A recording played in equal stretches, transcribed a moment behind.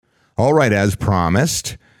All right, as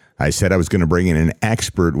promised, I said I was going to bring in an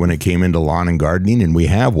expert when it came into lawn and gardening, and we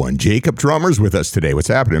have one. Jacob Drummer's with us today. What's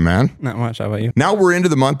happening, man? Not much. How about you? Now we're into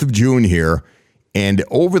the month of June here, and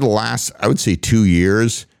over the last, I would say 2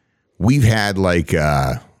 years, we've had like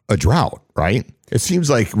a drought, right? It seems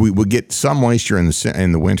like we would get some moisture in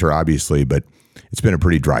the winter, obviously, but it's been a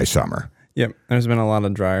pretty dry summer. Yep. There's been a lot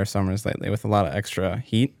of drier summers lately with a lot of extra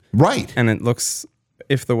heat. Right. And it looks,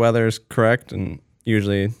 if the weather's correct, and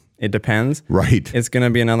usually it depends. Right. It's going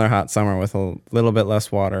to be another hot summer with a little bit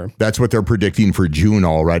less water. That's what they're predicting for June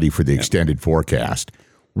already for the extended forecast.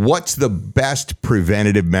 What's the best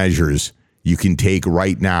preventative measures you can take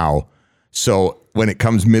right now so when it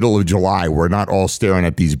comes middle of July, we're not all staring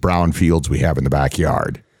at these brown fields we have in the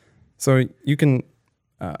backyard? So you can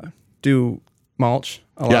do mulch.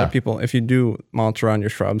 A lot of people, if you do mulch around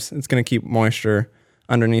your shrubs, it's going to keep moisture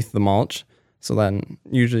underneath the mulch. So then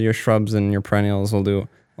usually your shrubs and your perennials will do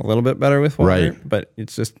a little bit better with water, but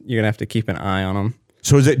it's just, you're going to have to keep an eye on them.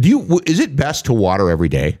 So is it best to water every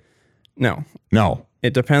day? No. No.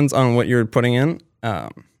 It depends on what you're putting in.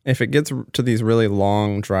 If it gets to these really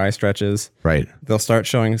long, dry stretches, they'll start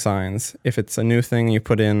showing signs. If it's a new thing you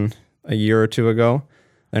put in a year or two ago,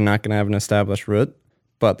 they're not going to have an established root,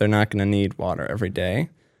 but they're not going to need water every day.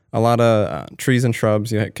 A lot of trees and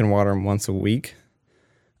shrubs, you can water them once a week.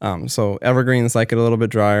 So evergreens like it a little bit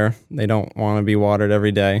drier. They don't want to be watered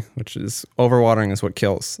every day, which is overwatering is what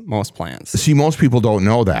kills most plants. See, most people don't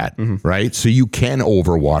know that, right? So you can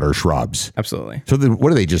overwater shrubs. Absolutely. So what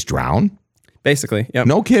do they just drown? Basically, yep.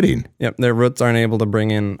 No kidding. Yep, their roots aren't able to bring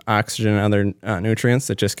in oxygen and other nutrients.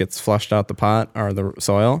 It just gets flushed out the pot or the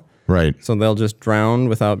soil. Right. So they'll just drown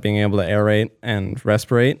without being able to aerate and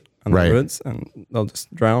respirate on the roots, and they'll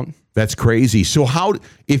just drown. That's crazy. So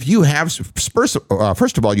if you have, first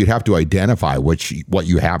of all, you'd have to identify what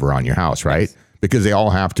you have around your house, right? Yes. Because they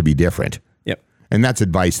all have to be different. Yep. And that's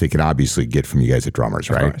advice they can obviously get from you guys at Drummers,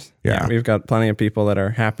 right? Of course. Yeah. We've got plenty of people that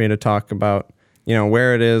are happy to talk about,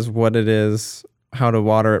 where it is, what it is, how to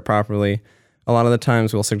water it properly. A lot of the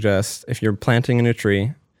times we'll suggest if you're planting a new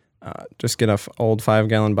tree, just get an old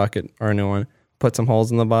 5-gallon bucket or a new one, put some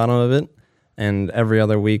holes in the bottom of it, and every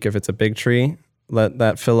other week, if it's a big tree, let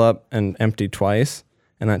that fill up and empty twice,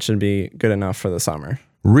 and that should be good enough for the summer.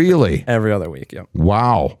 Really? Every other week, yep.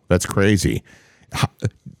 Wow, that's crazy.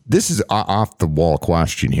 This is off-the-wall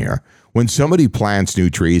question here. When somebody plants new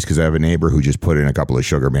trees, because I have a neighbor who just put in a couple of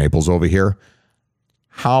sugar maples over here,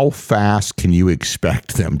 how fast can you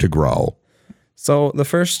expect them to grow? So the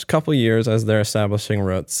first couple years as they're establishing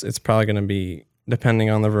roots, it's probably going to be, depending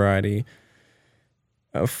on the variety,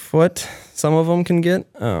 a foot. Some of them can get.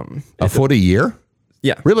 A foot a year?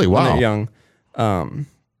 Yeah. Really? Wow. When they're young.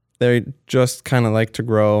 They just kind of like to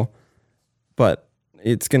grow, but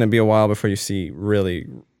it's going to be a while before you see really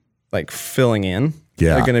like filling in.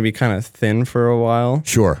 Yeah. They're going to be kind of thin for a while.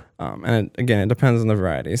 Sure. And it depends on the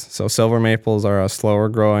varieties. So silver maples are slower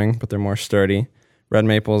growing, but they're more sturdy. Red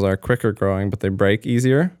maples are quicker growing, but they break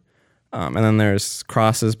easier. And then there's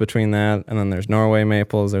crosses between that. And then there's Norway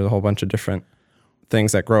maples. There's a whole bunch of different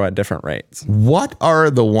things that grow at different rates. What are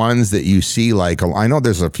the ones that you see? Like, I know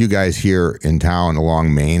there's a few guys here in town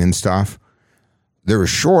along Maine and stuff. They're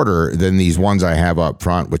shorter than these ones I have up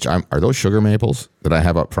front, are those sugar maples that I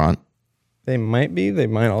have up front? They might be. They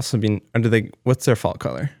might also be. What's their fall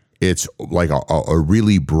color? It's like a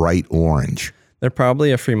really bright orange. They're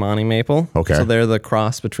probably a Fremani maple. Okay. So they're the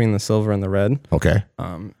cross between the silver and the red. Okay.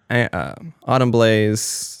 Autumn Blaze,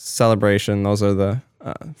 Celebration, those are the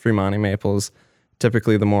Fremani maples,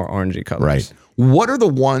 typically the more orangey colors. Right. What are the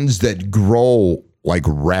ones that grow like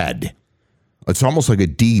red? It's almost like a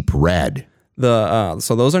deep red.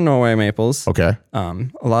 So those are Norway maples. Okay. A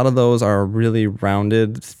lot of those are really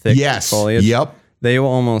rounded, thick foliage. Yep. They will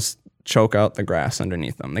almost choke out the grass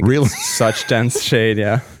underneath them. They really? Get such dense shade,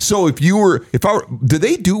 yeah. So do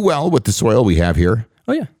they do well with the soil we have here?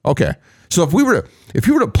 Oh yeah. Okay. So if you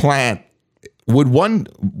were to plant,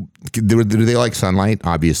 do they like sunlight?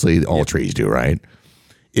 Obviously, all trees do, right?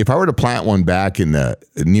 If I were to plant one back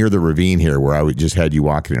near the ravine here, where I would just had you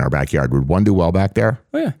walking in our backyard, would one do well back there?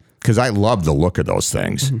 Oh yeah. Because I love the look of those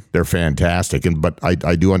things. Mm-hmm. They're fantastic. But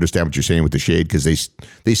I do understand what you're saying with the shade, because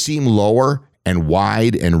they seem lower and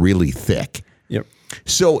wide and really thick. Yep.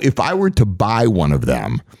 So if I were to buy one of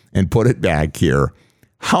them and put it back here,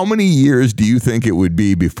 how many years do you think it would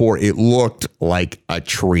be before it looked like a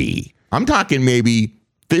tree? I'm talking maybe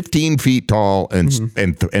 15 feet tall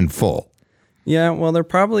and full. Yeah, well, they're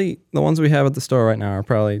probably, the ones we have at the store right now are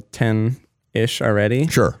probably 10-ish already.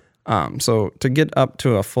 Sure. So to get up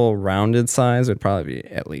to a full rounded size would probably be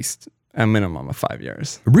at least a minimum of 5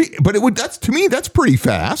 years. But that's to me, that's pretty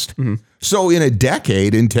fast. Mm-hmm. So in a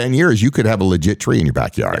decade, in 10 years, you could have a legit tree in your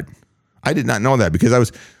backyard. Yeah. I did not know that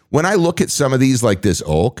because when I look at some of these, like this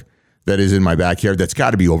oak that is in my backyard, that's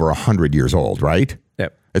got to be over 100 years old, right?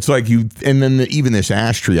 Yep. It's like and then even this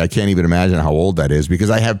ash tree, I can't even imagine how old that is because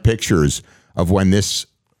I have pictures of when this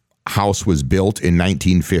house was built in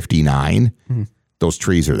 1959. Mm-hmm. Those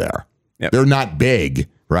trees are there. Yep. They're not big,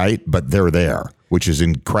 right? But they're there, which is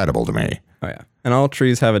incredible to me. Oh, yeah. And all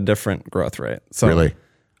trees have a different growth rate. So really?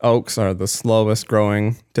 Oaks are the slowest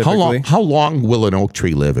growing typically. How long will an oak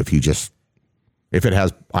tree live if it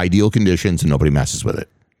has ideal conditions and nobody messes with it?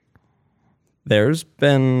 There's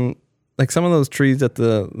been like some of those trees at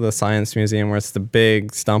the Science Museum where it's the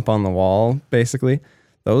big stump on the wall, basically.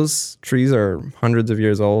 Those trees are hundreds of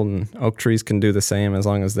years old, and oak trees can do the same as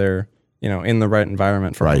long as they're, in the right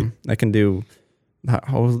environment for them. They can do.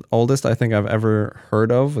 The oldest I think I've ever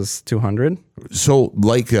heard of was 200. So,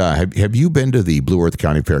 have you been to the Blue Earth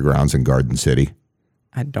County Fairgrounds in Garden City?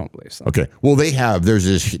 I don't believe so. Okay. Well, they have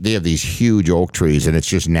these huge oak trees, and it's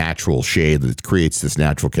just natural shade that creates this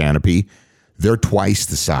natural canopy. They're twice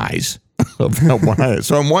the size of that one.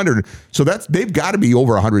 So I'm wondering. So they've got to be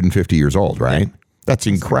over 150 years old, right? That's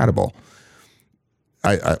incredible.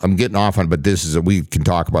 I'm getting off on, but we can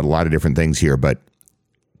talk about a lot of different things here, but.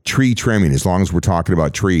 Tree trimming, as long as we're talking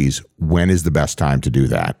about trees, when is the best time to do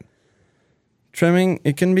that? Trimming,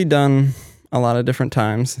 it can be done a lot of different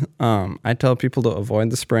times. I tell people to avoid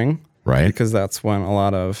the spring, right? Because that's when a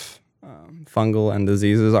lot of fungal and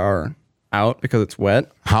diseases are out because it's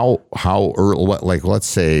wet. How early? Like let's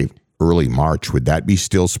say early March. Would that be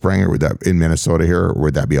still spring, or would that in Minnesota here, or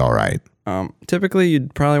would that be all right? Typically,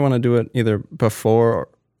 you'd probably want to do it either before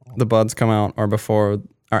the buds come out or before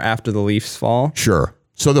or after the leaves fall. Sure.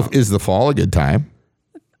 So is the fall a good time?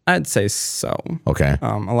 I'd say so. Okay.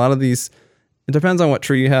 A lot of these, it depends on what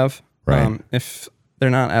tree you have. Right. If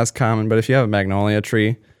they're not as common, but if you have a magnolia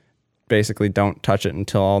tree, basically don't touch it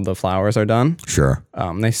until all the flowers are done. Sure.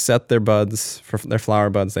 They set their buds, for their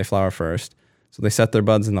flower buds, they flower first. So they set their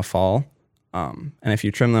buds in the fall. And if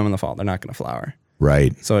you trim them in the fall, they're not going to flower.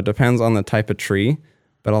 Right. So it depends on the type of tree,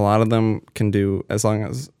 but a lot of them can do, as long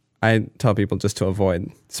as I tell people just to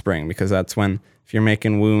avoid spring, because that's when, if you're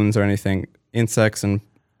making wounds or anything, insects and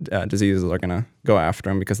diseases are going to go after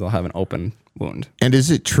them because they'll have an open wound. And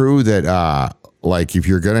is it true that, if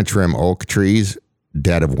you're going to trim oak trees,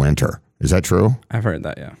 dead of winter, is that true? I've heard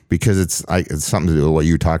that, yeah. Because it's something to do with what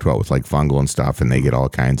you talked about with like fungal and stuff, and they get all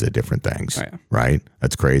kinds of different things, right?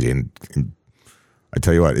 That's crazy. And I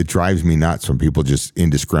tell you what, it drives me nuts when people just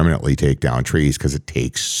indiscriminately take down trees because it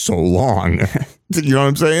takes so long. You know what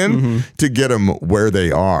I'm saying? Mm-hmm. To get them where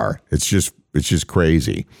they are. It's just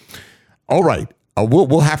crazy. All right.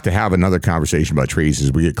 We'll have to have another conversation about trees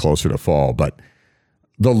as we get closer to fall. But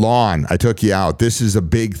the lawn, I took you out. This is a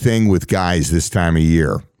big thing with guys this time of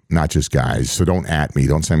year. Not just guys. So don't at me.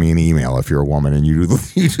 Don't send me an email if you're a woman and you do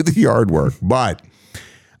the yard work. But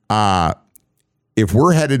if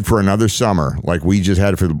we're headed for another summer, like we just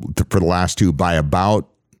had for the last two, by about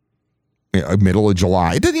middle of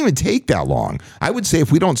July, it doesn't even take that long. I would say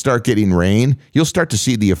if we don't start getting rain, you'll start to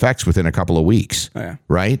see the effects within a couple of weeks,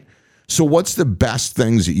 right? So what's the best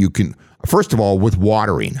things that you can, first of all, with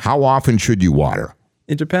watering, how often should you water?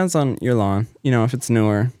 It depends on your lawn. If it's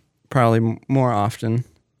newer, probably more often.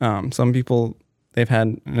 Some people, they've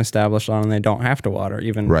had an established lawn and they don't have to water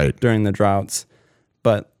even during the droughts.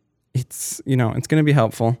 But it's, it's going to be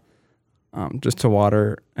helpful just to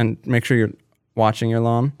water and make sure you're watching your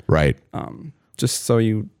lawn. Right. Just so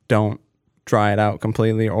you don't dry it out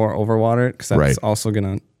completely or overwater it, because that's also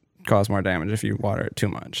going to cause more damage if you water it too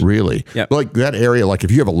much. Really? Yeah. Like that area, like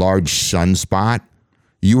if you have a large sunspot,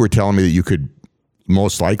 you were telling me that you could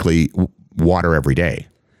most likely water every day.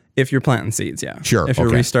 If you're planting seeds, yeah. Sure. If you're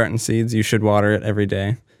restarting seeds, you should water it every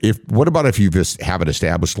day. What about if you just have an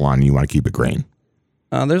established lawn and you want to keep it green?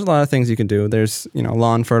 There's a lot of things you can do. There's,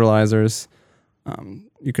 lawn fertilizers.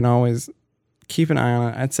 You can always keep an eye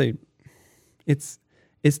on it. I'd say it's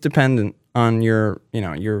dependent on your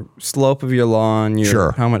slope of your lawn,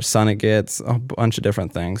 how much sun it gets, a bunch of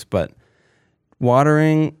different things. But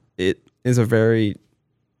watering, it is a very,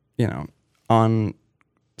 on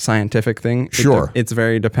scientific thing. Sure. It's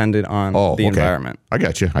very dependent on the environment. I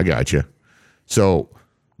got you. So,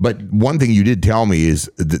 but one thing you did tell me is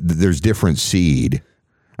there's different seed.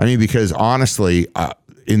 I mean, because honestly,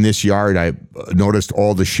 in this yard, I noticed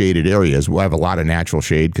all the shaded areas. We'll have a lot of natural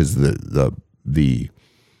shade because the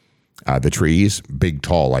trees, big,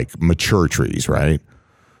 tall, like mature trees, right?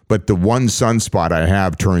 But the one sunspot I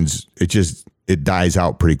have it dies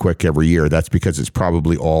out pretty quick every year. That's because it's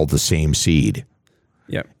probably all the same seed.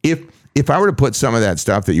 Yep. If I were to put some of that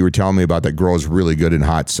stuff that you were telling me about that grows really good in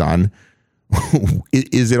hot sun,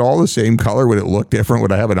 is it all the same color? Would it look different?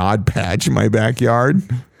 Would I have an odd patch in my backyard?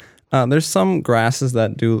 There's some grasses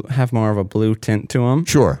that do have more of a blue tint to them.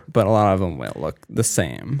 Sure. But a lot of them will look the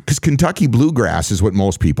same. Because Kentucky bluegrass is what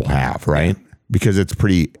most people have, right? Yeah. Because it's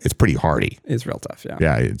pretty hardy. It's real tough, yeah.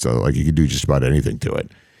 Yeah, it's like you can do just about anything to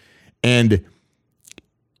it. And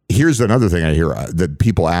here's another thing I hear that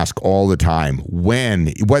people ask all the time.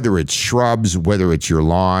 Whether it's shrubs, whether it's your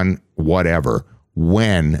lawn, whatever,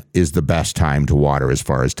 when is the best time to water as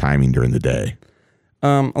far as timing during the day?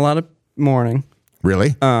 A lot of morning. Really?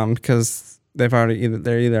 Because they're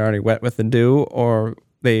either already wet with the dew or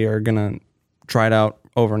they are gonna dry it out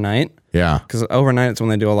overnight. Yeah. Because overnight it's when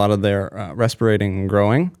they do a lot of their respirating and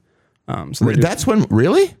growing. That's when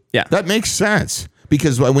really? Yeah. That makes sense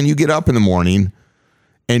because when you get up in the morning.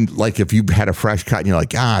 And like if you had a fresh cut and you're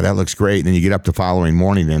like, that looks great. And then you get up the following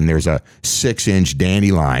morning and there's a 6-inch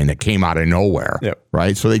dandelion that came out of nowhere. Yep.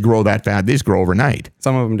 Right? So they grow that fast. They just grow overnight.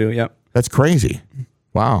 Some of them do, yep. That's crazy.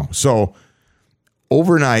 Wow. So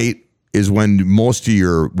overnight is when most of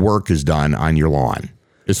your work is done on your lawn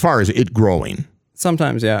as far as it growing.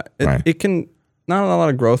 Sometimes, yeah. It can, not a lot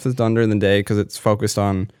of growth is done during the day because it's focused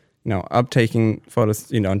on, uptaking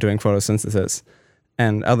doing photosynthesis.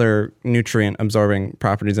 And other nutrient absorbing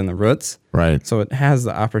properties in the roots. Right. So it has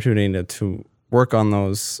the opportunity to work on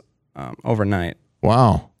those overnight.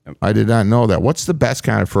 Wow. Yep. I did not know that. What's the best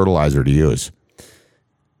kind of fertilizer to use?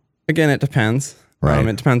 Again, it depends. Right.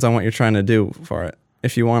 It depends on what you're trying to do for it.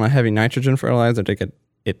 If you want a heavy nitrogen fertilizer to get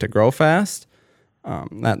it to grow fast,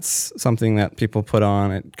 that's something that people put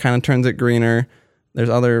on. It kind of turns it greener. There's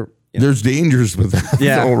other... There's dangers with that,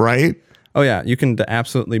 though, right? Oh, yeah. You can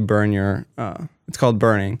absolutely burn your... it's called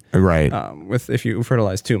burning. Right. If you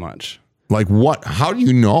fertilize too much. Like what? How do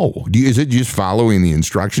you know? Is it just following the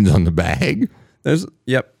instructions on the bag?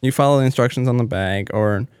 You follow the instructions on the bag,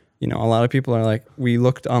 or, a lot of people are like, we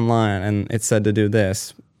looked online and it said to do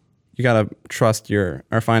this. You got to trust or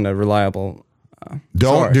find a reliable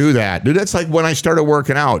Don't source. do that. Dude, that's like when I started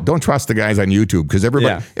working out. Don't trust the guys on YouTube because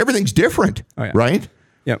everything's different, right?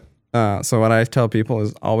 Yep. So what I tell people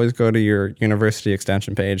is always go to your university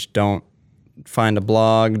extension page. Don't find a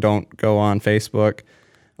blog. Don't go on Facebook.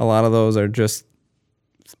 A lot of those are just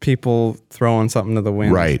people throwing something to the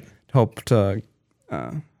wind. Right. Hope to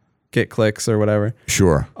get clicks or whatever.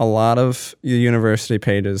 Sure. A lot of the university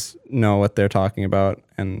pages know what they're talking about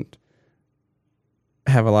and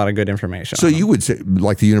have a lot of good information. So you would say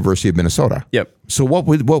like the University of Minnesota? Yep. So what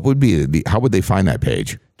would be how would they find that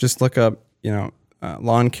page? Just look up,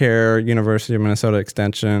 lawn care, University of Minnesota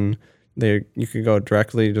Extension. You could go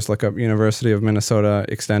directly, just look up University of Minnesota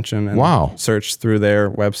Extension and search through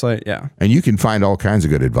their website. Yeah. And you can find all kinds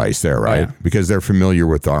of good advice there, right? Oh, yeah. Because they're familiar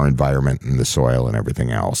with our environment and the soil and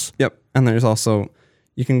everything else. Yep. And there's also,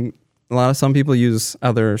 some people use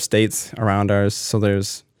other states around ours. So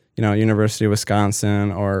there's, University of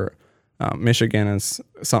Wisconsin or Michigan is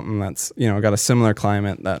something that's, got a similar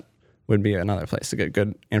climate that would be another place to get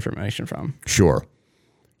good information from. Sure.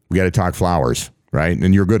 We got to talk flowers, right?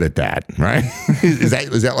 And you're good at that, right? Is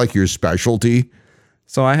that like your specialty?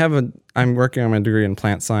 So I'm working on my degree in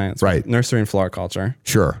plant science, right? Nursery and floriculture.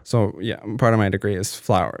 Sure. So yeah, part of my degree is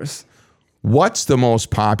flowers. What's the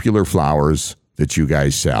most popular flowers that you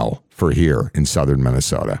guys sell for here in southern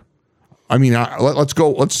Minnesota? I mean,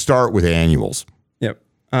 let's start with annuals. Yep.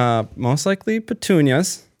 Most likely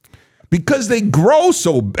petunias. Because they grow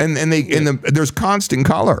so, and there's constant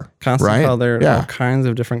color. Constant color. There are all kinds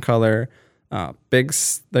of different color.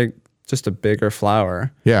 Like just a bigger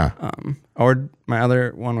flower. Yeah. Or my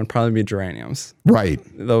other one would probably be geraniums. Right.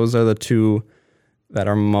 Those are the two that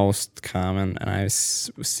are most common, and I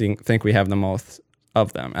think we have the most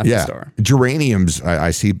of them at the store. Geraniums,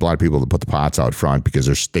 I see a lot of people that put the pots out front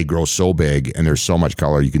because they grow so big and there's so much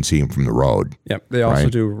color you can see them from the road. Yep. They also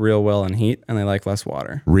do real well in heat, and they like less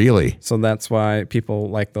water. Really? So that's why people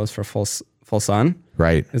like those for full sun.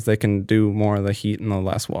 Right. Is they can do more of the heat and the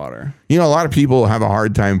less water. A lot of people have a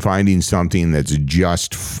hard time finding something that's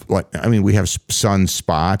just we have sun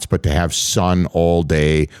spots, but to have sun all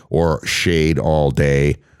day or shade all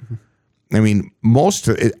day. I mean,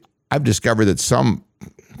 I've discovered that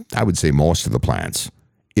I would say most of the plants,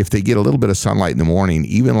 if they get a little bit of sunlight in the morning,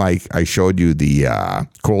 even like I showed you the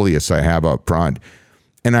coleus I have up front,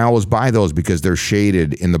 and I always buy those because they're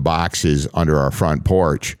shaded in the boxes under our front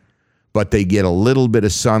porch, but they get a little bit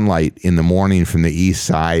of sunlight in the morning from the east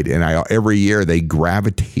side, and every year they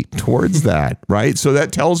gravitate towards that, right? So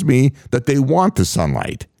that tells me that they want the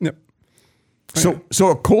sunlight. Yep.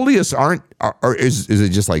 So coleus is it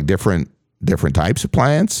just like different types of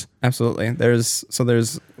plants? Absolutely. There's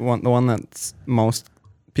the one that's most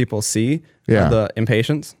people see. Yeah. The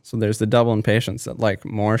impatiens. So there's the double impatiens that like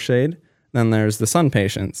more shade. Then there's the sun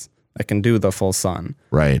patients that can do the full sun.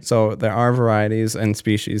 Right. So there are varieties and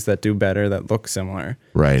species that do better, that look similar.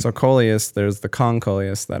 Right. So coleus, there's the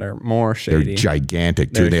concoleus that are more shady. They're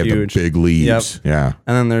gigantic too. They huge. have the big leaves. Yep. Yeah.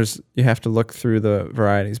 And then you have to look through the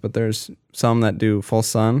varieties, but there's some that do full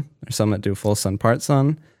sun, there's some that do full sun, part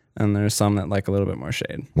sun, and there's some that like a little bit more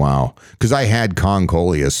shade. Wow. Because I had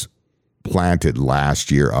concoleus planted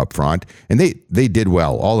last year up front, and they did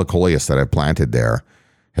well. All the coleus that I've planted there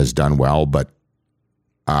has done well, but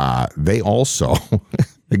they also,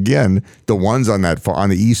 again, the ones on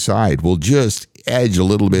the east side will just edge a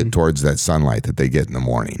little bit towards that sunlight that they get in the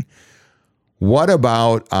morning. What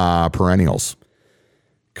about perennials?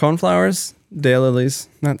 Coneflowers, daylilies,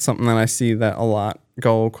 that's something that I see that a lot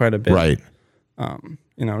go quite a bit. Right.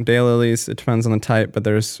 Daylilies, it depends on the type, but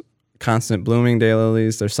there's constant blooming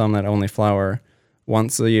daylilies. There's some that only flower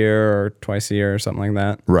once a year or twice a year or something like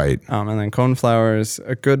that. Right. And then coneflowers,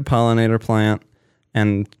 a good pollinator plant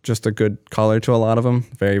and just a good color to a lot of them.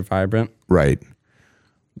 Very vibrant. Right.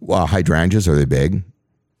 Well, hydrangeas, are they big?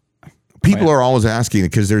 People are always asking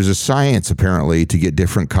because there's a science apparently to get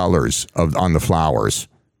different colors on the flowers.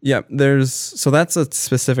 Yep. So that's a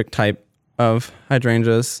specific type of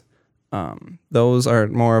hydrangeas. Those are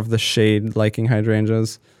more of the shade liking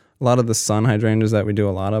hydrangeas. A lot of the sun hydrangeas that we do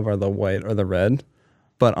a lot of are the white or the red.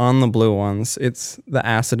 But on the blue ones, it's the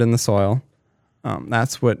acid in the soil.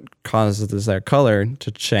 That's what causes their color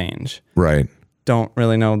to change. Right. Don't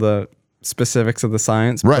really know the specifics of the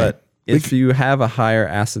science, right. But if you have a higher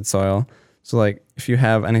acid soil, so like if you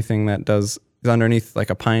have anything that is underneath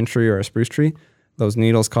like a pine tree or a spruce tree, those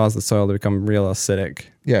needles cause the soil to become real acidic.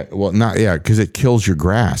 Yeah, well, because it kills your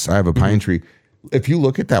grass. I have a pine tree. If you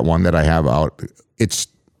look at that one that I have out, it's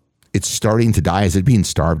starting to die. Is it being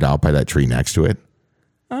starved out by that tree next to it?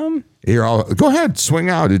 Go ahead, swing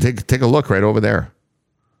out and take a look right over there.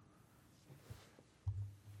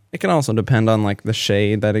 It can also depend on like the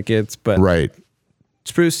shade that it gets, but right.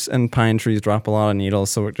 Spruce and pine trees drop a lot of needles,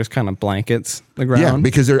 so it just kind of blankets the ground. Yeah,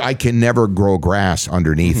 because I can never grow grass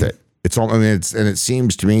underneath it. It's all. And it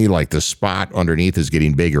seems to me like the spot underneath is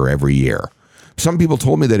getting bigger every year. Some people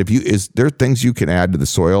told me that there are things you can add to the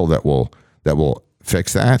soil that will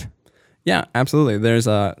fix that. Yeah, absolutely. There's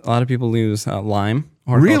a lot of people use lime,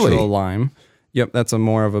 horticultural lime. Yep, that's a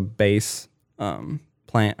more of a base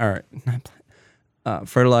plant or not plant,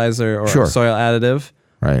 fertilizer or soil additive.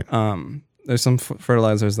 Right. There's some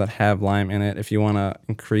fertilizers that have lime in it if you want to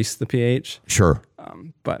increase the pH. Sure.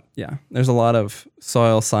 But yeah, there's a lot of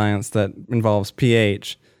soil science that involves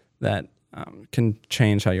pH that can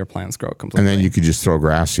change how your plants grow completely. And then you could just throw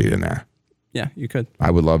grass seed in there. Yeah, you could.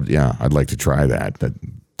 I would love. Yeah, I'd like to try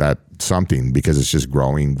that something because it's just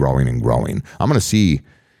growing and growing. I'm going to see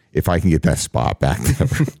if I can get that spot back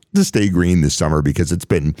to stay green this summer because it's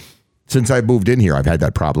been. Since I moved in here, I've had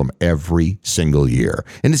that problem every single year.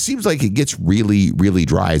 And it seems like it gets really, really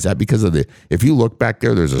dry. Is that because of if you look back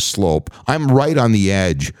there, there's a slope. I'm right on the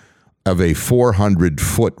edge of a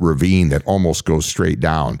 400-foot ravine that almost goes straight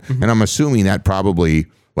down. Mm-hmm. And I'm assuming that probably,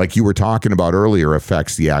 like you were talking about earlier,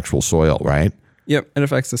 affects the actual soil, right? Yep, it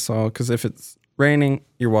affects the soil because if it's raining,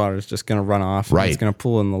 your water is just going to run off. Right. And it's going to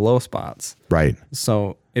pool in the low spots. Right.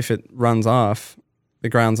 So if it runs off, the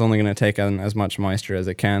ground's only going to take in as much moisture as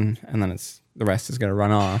it can, and then the rest is going to run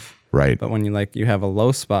off. Right. But when you have a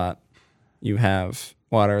low spot, you have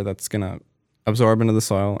water that's going to absorb into the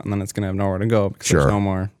soil, and then it's going to have nowhere to go because there's no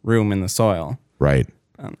more room in the soil. Right.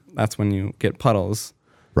 That's when you get puddles.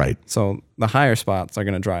 Right. So the higher spots are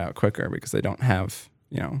going to dry out quicker because they don't have,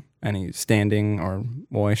 any standing or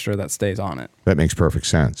moisture that stays on it. That makes perfect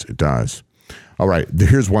sense. It does. All right.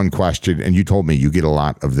 Here's one question, and you told me you get a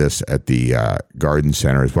lot of this at the garden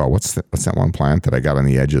center as well. What's that one plant that I got on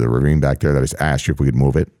the edge of the ravine back there that I asked you if we could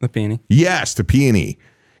move it? The peony. Yes, the peony.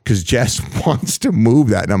 Because Jess wants to move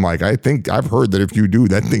that, and I'm like, I think I've heard that if you do,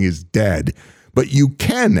 that thing is dead. But you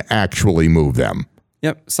can actually move them.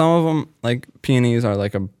 Yep. Some of them, like peonies, are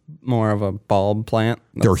like more of a bulb plant.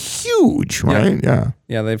 They're huge, right? Yeah.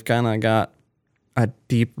 Yeah, they've kind of got a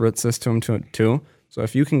deep root system to it too. So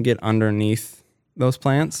if you can get underneath those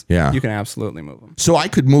plants, you can absolutely move them. So I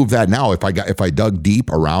could move that now if I dug deep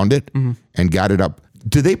around it and got it up.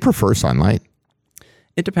 Do they prefer sunlight?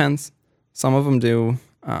 It depends. Some of them do.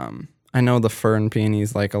 I know the fern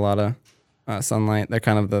peonies like a lot of sunlight. They're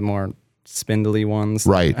kind of the more spindly ones.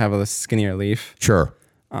 Right. That have a skinnier leaf. Sure.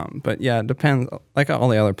 But yeah, it depends. Like all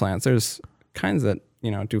the other plants, there's kinds that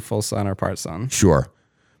do full sun or part sun. Sure.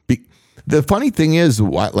 The funny thing is,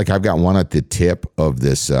 like I've got one at the tip of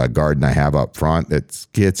this garden I have up front that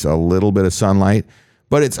gets a little bit of sunlight,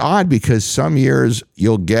 but it's odd because some years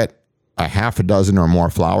you'll get a half a dozen or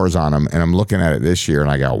more flowers on them, and I'm looking at it this year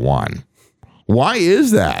and I got one. Why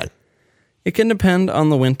is that? It can depend on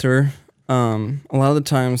the winter. A lot of the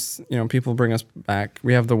times, people bring us back.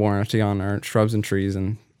 We have the warranty on our shrubs and trees,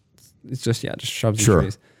 and it's just shrubs and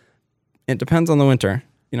trees. It depends on the winter.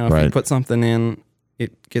 If you put something in,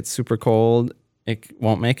 it gets super cold, it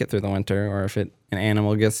won't make it through the winter, or if an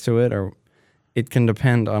animal gets to it, or it can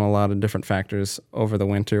depend on a lot of different factors over the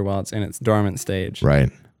winter while it's in its dormant stage. Right.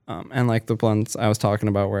 And like the ones I was talking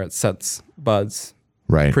about where it sets buds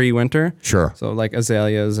pre-winter. Sure. So like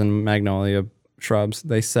azaleas and magnolia shrubs,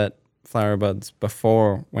 they set flower buds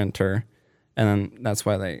before winter, and then that's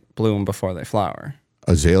why they bloom before they flower.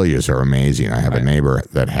 Azaleas are amazing. I have a neighbor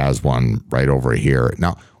that has one right over here.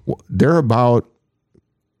 Now, they're about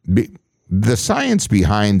the science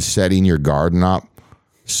behind setting your garden up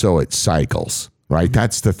so it cycles, right? Mm-hmm.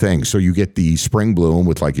 That's the thing. So you get the spring bloom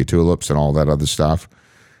with like your tulips and all that other stuff.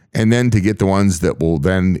 And then to get the ones that will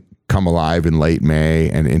then come alive in late May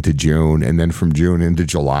and into June, and then from June into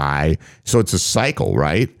July. So it's a cycle,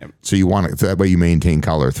 right? Yep. So you want it, so that way you maintain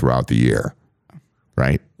color throughout the year,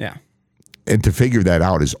 right? Yeah. And to figure that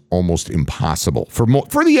out is almost impossible for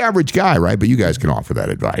the average guy, right? But you guys can offer that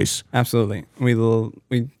advice. Absolutely. We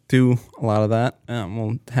do a lot of that.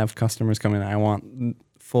 We'll have customers come in. I want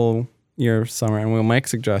full year summer, and we'll make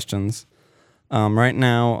suggestions. Right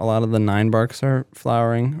now, a lot of the 9-barks are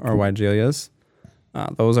flowering, or Weigelias.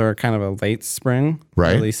 Those are kind of a late spring,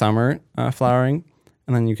 early summer flowering,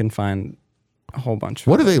 and then you can find a whole bunch.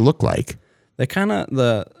 What do they look like? They kind of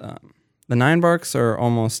the 9-barks are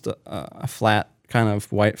almost a flat kind of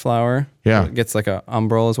white flower. Yeah. So it gets like a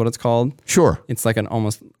umbel is what it's called. Sure. It's like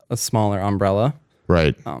almost a smaller umbrella.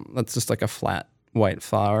 Right. That's just like a flat white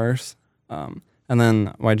flowers. And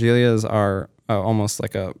then Weigelias are almost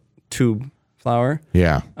like a tube flower.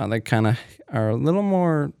 Yeah. They kind of are a little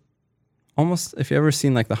more, almost, if you ever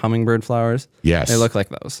seen like the hummingbird flowers. Yes. They look like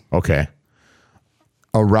those. Okay.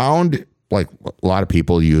 Around, like a lot of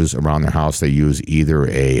people use around their house, they use either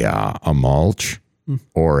a mulch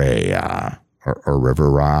or a river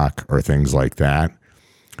rock or things like that.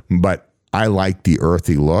 But I like the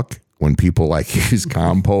earthy look. When people like use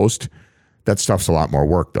compost, that stuff's a lot more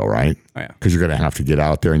work though, right? Oh, yeah. Because you're going to have to get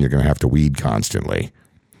out there and you're going to have to weed constantly.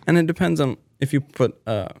 And it depends on if you put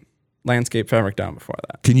landscape fabric down before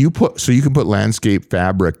that. Can you put landscape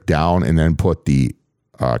fabric down and then put the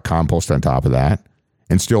compost on top of that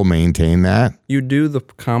and still maintain that? You do the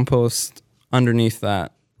compost underneath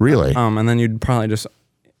that. Really? And then you'd probably just,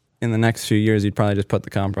 in the next few years, you'd probably just put the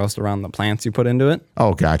compost around the plants you put into it.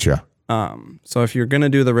 Oh, gotcha. So if you're going to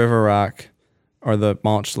do the river rock or the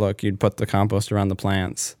mulch look, you'd put the compost around the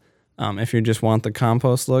plants. If you just want the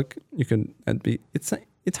compost look, you could,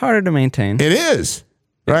 it's harder to maintain. It is.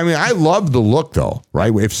 Right? I mean, I love the look though,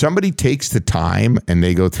 right? If somebody takes the time and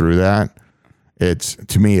they go through that,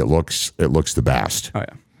 to me, it looks the best. Oh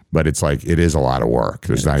yeah. But it's like, it is a lot of work.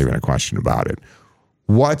 There's not even a question about it.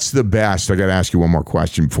 What's the best? I got to ask you one more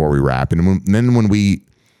question before we wrap. And then when we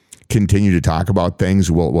continue to talk about things,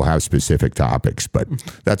 we'll have specific topics. But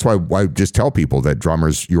that's why I just tell people that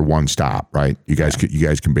drummers, you're one stop, right? You guys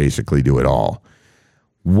can basically do it all.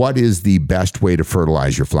 What is the best way to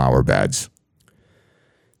fertilize your flower beds?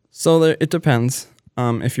 So it depends.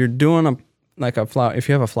 If you're doing if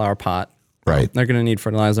you have a flower pot, right, they're going to need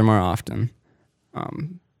fertilizer more often.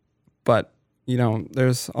 But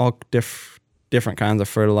there's all different kinds of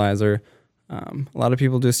fertilizer. A lot of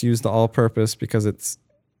people just use the all-purpose because it's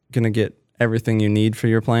going to get everything you need for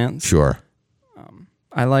your plants. Sure. What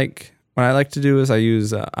I like to do is I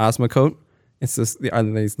use Osmocote. It's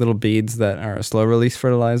these little beads that are a slow release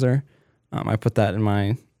fertilizer. I put that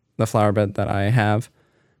in the flower bed that I have,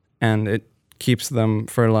 and it keeps them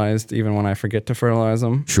fertilized even when I forget to fertilize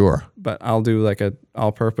them. Sure. But I'll do like a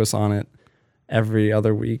all-purpose on it every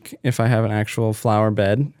other week if I have an actual flower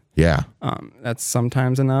bed. Yeah. That's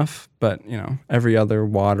sometimes enough, but every other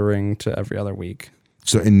watering to every other week.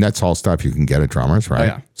 So, and that's all stuff you can get at Drummers, right? Oh,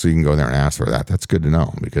 yeah. So you can go there and ask for that. That's good to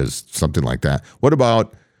know, because something like that. What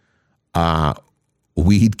about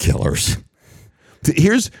weed killers?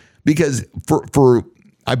 Because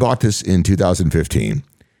I bought this in 2015,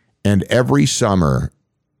 and every summer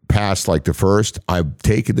past like the first, I've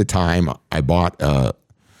taken the time, I bought a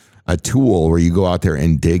tool where you go out there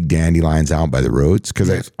and dig dandelions out by the roots,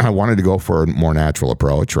 because I wanted to go for a more natural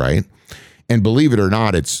approach, right? And believe it or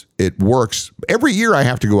not, it works. Every year I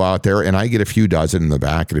have to go out there and I get a few dozen in the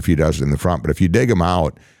back and a few dozen in the front. But if you dig them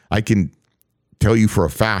out, I can tell you for a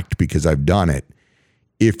fact, because I've done it,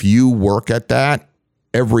 if you work at that,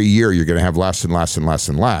 every year you're going to have less and less and less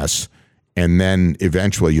and less. And then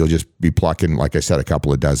eventually you'll just be plucking, like I said, a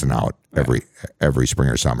couple of dozen out every spring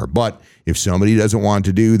or summer. But if somebody doesn't want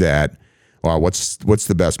to do that, well, what's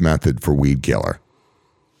the best method for weed killer?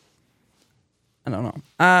 I don't know.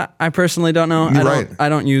 I personally don't know. I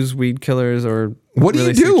don't use weed killers or what do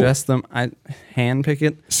you do? Suggest them. I hand pick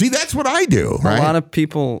it. See, that's what I do. Right? A lot of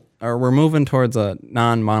people we're moving towards a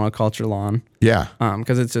non-monoculture lawn. Yeah.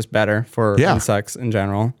 Because it's just better for insects in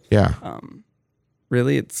general. Yeah.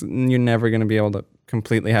 Really, you're never going to be able to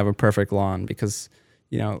completely have a perfect lawn because,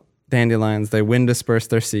 dandelions, they wind disperse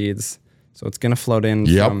their seeds. So it's going to float in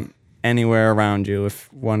from anywhere around you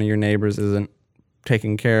if one of your neighbors isn't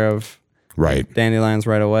taking care of dandelions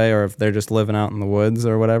right away, or if they're just living out in the woods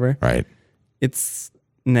or whatever. Right. It's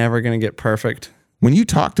never going to get perfect. When you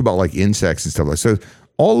talked about like insects and stuff like so,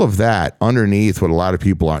 all of that underneath what a lot of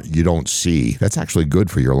people you don't see, that's actually good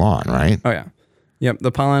for your lawn, right? Oh, yeah. Yep.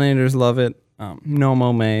 The pollinators love it.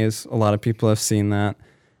 No-mow maize. A lot of people have seen that.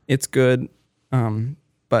 It's good.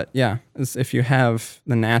 But yeah, if you have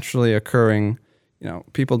the naturally occurring,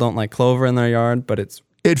 people don't like clover in their yard, but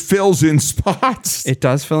it fills in spots. It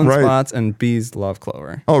does fill in spots, and bees love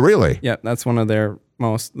clover. Oh, really? Yeah, that's one of their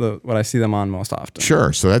what I see them on most often.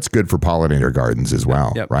 Sure. So that's good for pollinator gardens as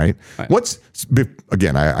well, right?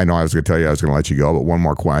 Again, I know I was going to tell you I was going to let you go, but one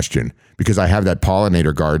more question, because I have that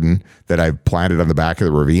pollinator garden that I've planted on the back of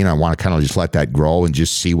the ravine. I want to kind of just let that grow and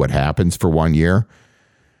just see what happens for 1 year.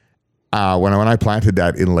 When I planted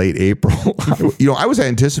that in late April, I was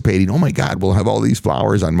anticipating, oh my God, we'll have all these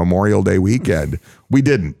flowers on Memorial Day weekend. We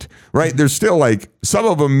didn't, right? There's still like some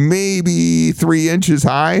of them maybe 3 inches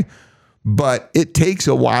high, but it takes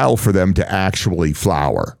a while for them to actually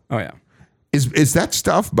flower. Oh yeah. Is that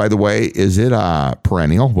stuff, by the way, is it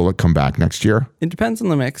perennial? Will it come back next year? It depends on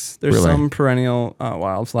the mix. There's some perennial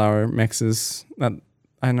wildflower mixes that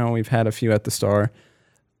I know we've had a few at the store.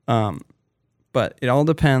 But it all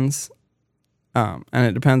depends. And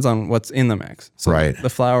it depends on what's in the mix. So the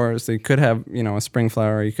flowers, you could have, a spring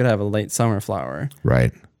flower, you could have a late summer flower.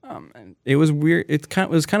 Right. And it was weird. It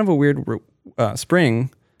was kind of a weird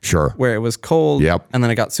spring. Sure. Where it was cold and then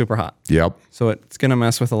it got super hot. Yep. So it's going to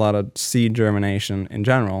mess with a lot of seed germination in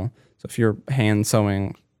general. So if you're hand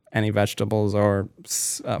sowing any vegetables or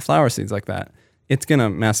flower seeds like that, it's going to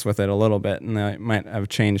mess with it a little bit, and it might have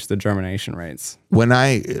changed the germination rates. When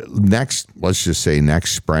let's just say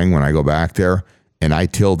next spring, when I go back there and I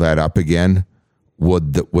till that up again,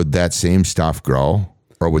 would that same stuff grow,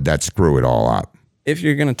 or would that screw it all up? If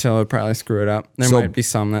you're going to till, it'd probably screw it up. There might be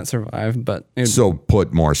some that survive, but... So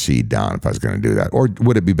put more seed down if I was going to do that. Or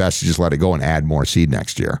would it be best to just let it go and add more seed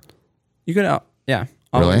next year? You could, yeah.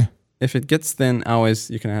 Really? If it gets thin,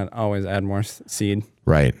 you can always add more seed.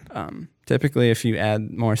 Right. Typically, if you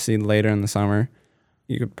add more seed later in the summer,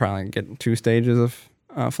 you could probably get 2 stages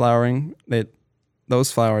of flowering.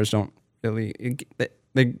 Those flowers don't really...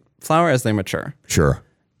 They flower as they mature. Sure.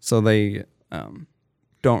 So they...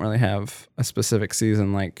 don't really have a specific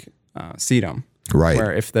season like sedum, right?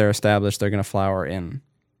 Where if they're established, they're going to flower in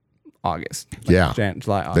August. July,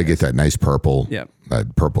 August. They get that nice purple,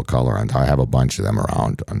 that purple color on top. I have a bunch of them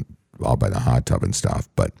around, all by the hot tub and stuff.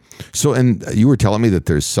 But and you were telling me that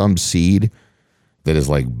there's some seed that is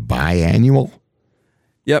like biannual.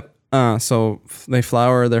 Yep. So they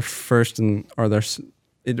flower their first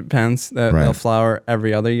it depends. They'll flower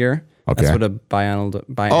every other year. Okay. That's what a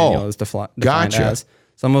biannual is defined as.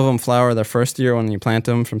 Some of them flower their first year when you plant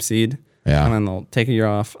them from seed, and then they'll take a year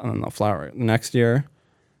off, and then they'll flower the next year.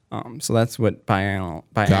 So that's what biannual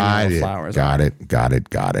flowers are.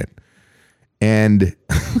 Got it. And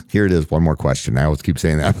here it is, one more question. I always keep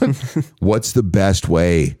saying that. What's the best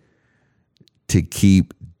way to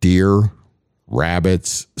keep deer,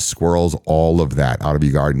 rabbits, squirrels, all of that out of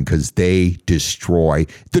your garden? Because they destroy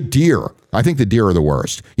the deer. I think the deer are the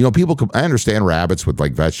worst. I understand rabbits with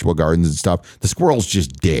like vegetable gardens and stuff. The squirrels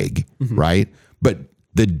just dig, right? But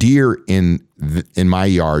the deer in my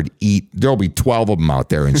yard there'll be 12 of them out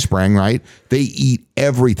there in spring, right? They eat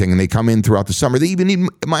everything, and they come in throughout the summer. They even eat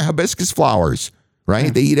my hibiscus flowers, right?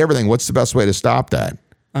 Yeah. They eat everything. What's the best way to stop that?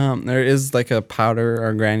 There is like a powder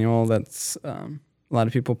or granule that's a lot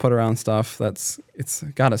of people put around stuff it's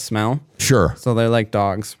got a smell. Sure. So they're like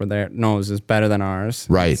dogs where their nose is better than ours.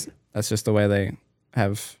 Right. That's just the way they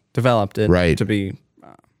have developed it to be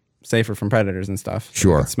safer from predators and stuff. So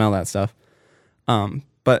sure. they can smell that stuff.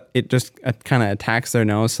 but it just kind of attacks their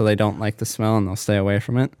nose, so they don't like the smell and they'll stay away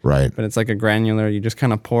from it. Right. But it's like a granular. You just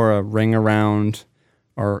kind of pour a ring around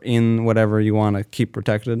or in whatever you want to keep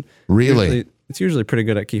protected. Really? It's usually pretty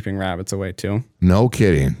good at keeping rabbits away too. No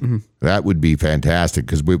kidding. That would be fantastic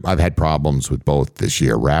because I've had problems with both this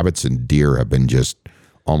year. Rabbits and deer have been just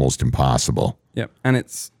almost impossible. Yep, and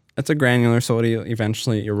it's a granular, so it'll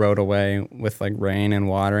eventually erode away with like rain and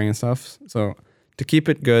watering and stuff. So to keep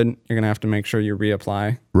it good, you're gonna have to make sure you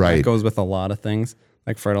reapply. Right. That goes with a lot of things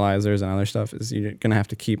like fertilizers and other stuff. Is you're gonna have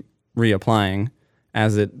to keep reapplying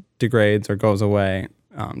as it degrades or goes away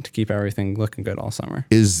to keep everything looking good all summer.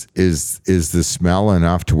 Is the smell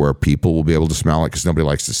enough to where people will be able to smell it? Because nobody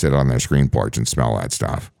likes to sit on their screen porch and smell that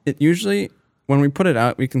stuff. It usually, when we put it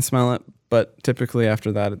out, we can smell it. But typically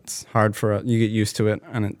after that, it's hard you get used to it,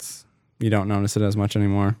 and you don't notice it as much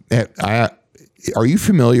anymore. Are you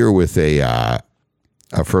familiar with a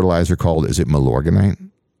fertilizer called, is it Milorganite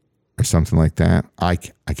or something like that? I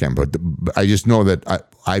can't, but I just know that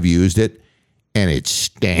I've used it and it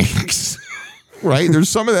stinks. Right? There's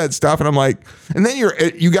some of that stuff, and I'm like, and then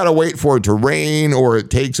you got to wait for it to rain, or it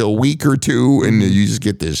takes a week or two, and you just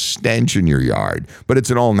get this stench in your yard. But it's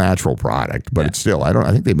an all natural product. But it's still,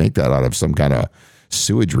 I think they make that out of some kind of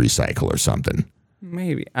sewage recycle or something.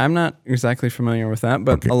 Maybe. I'm not exactly familiar with that,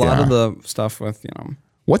 but a lot of the stuff with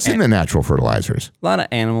what's in the natural fertilizers? A lot of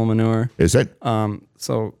animal manure. Is it?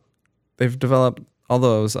 So they've developed all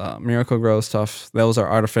those Miracle Grow stuff. Those are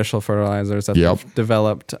artificial fertilizers that they've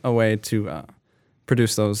developed a way to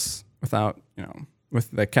produce those without, with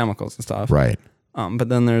the chemicals and stuff. Right. But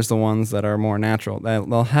then there's the ones that are more natural.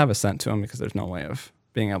 They'll have a scent to them because there's no way of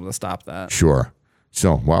being able to stop that. Sure.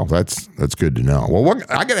 So, well, that's good to know. Well,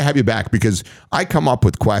 I got to have you back because I come up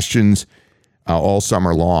with questions all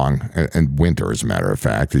summer long, and winter, as a matter of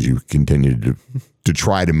fact, as you continue to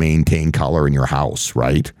try to maintain color in your house,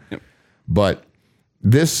 right? Yep. But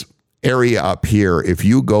this area up here, if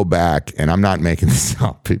you go back, and I'm not making this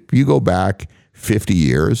up, if you go back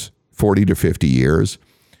 40 to 50 years,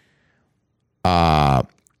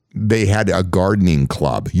 they had a gardening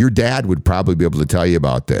club. Your dad would probably be able to tell you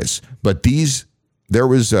about this. But there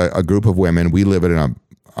was a group of women. We live in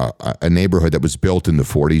a neighborhood that was built in the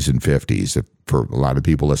 40s and 50s for a lot of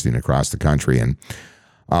people listening across the country. And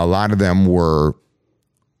a lot of them were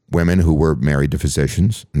women who were married to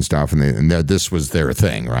physicians and stuff. And this was their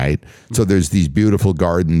thing, right? So there's these beautiful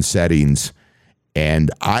garden settings.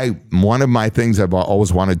 And one of my things I've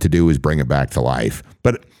always wanted to do is bring it back to life.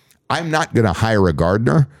 But I'm not going to hire a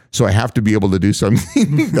gardener, so I have to be able to do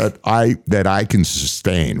something that I can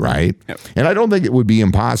sustain, right? Yep. And I don't think it would be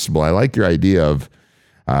impossible. I like your idea of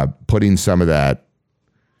putting some of that.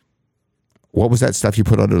 What was that stuff you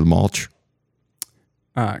put under the mulch?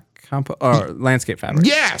 Landscape fabric.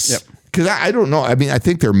 Yes. Yep. Because I don't know. I mean, I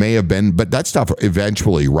think there may have been, but that stuff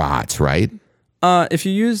eventually rots, right? If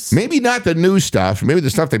you use... Maybe not the new stuff. Maybe the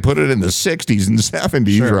stuff they put it in the 60s and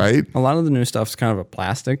 70s, right? A lot of the new stuff's kind of a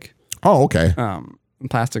plastic. Oh, okay.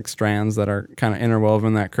 Plastic strands that are kind of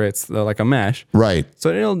interwoven that creates like a mesh. Right. So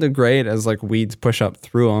it'll degrade as like weeds push up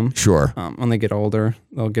through them. Sure. When they get older,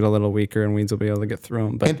 they'll get a little weaker and weeds will be able to get through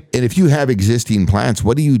them. But and if you have existing plants,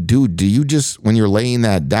 what do you do? Do you just, when you're laying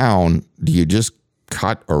that down, do you just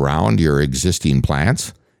cut around your existing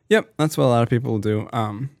plants? Yep. That's what a lot of people do.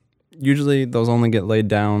 Usually those only get laid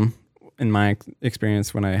down, in my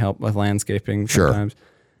experience, when I help with landscaping sometimes. Sure.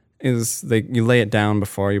 You lay it down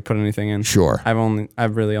before you put anything in. Sure.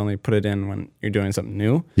 I've really only put it in when you're doing something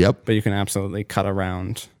new. Yep. But you can absolutely cut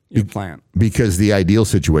around your plant. Because the ideal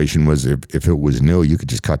situation was if it was new, you could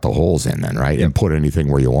just cut the holes in then, right? Yep. And put anything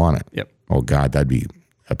where you want it. Yep. Oh God,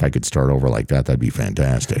 if I could start over like that, that'd be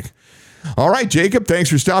fantastic. All right, Jacob, thanks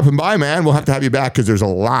for stopping by, man. We'll have to have you back because there's a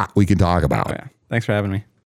lot we can talk about. Oh, yeah. Thanks for having me.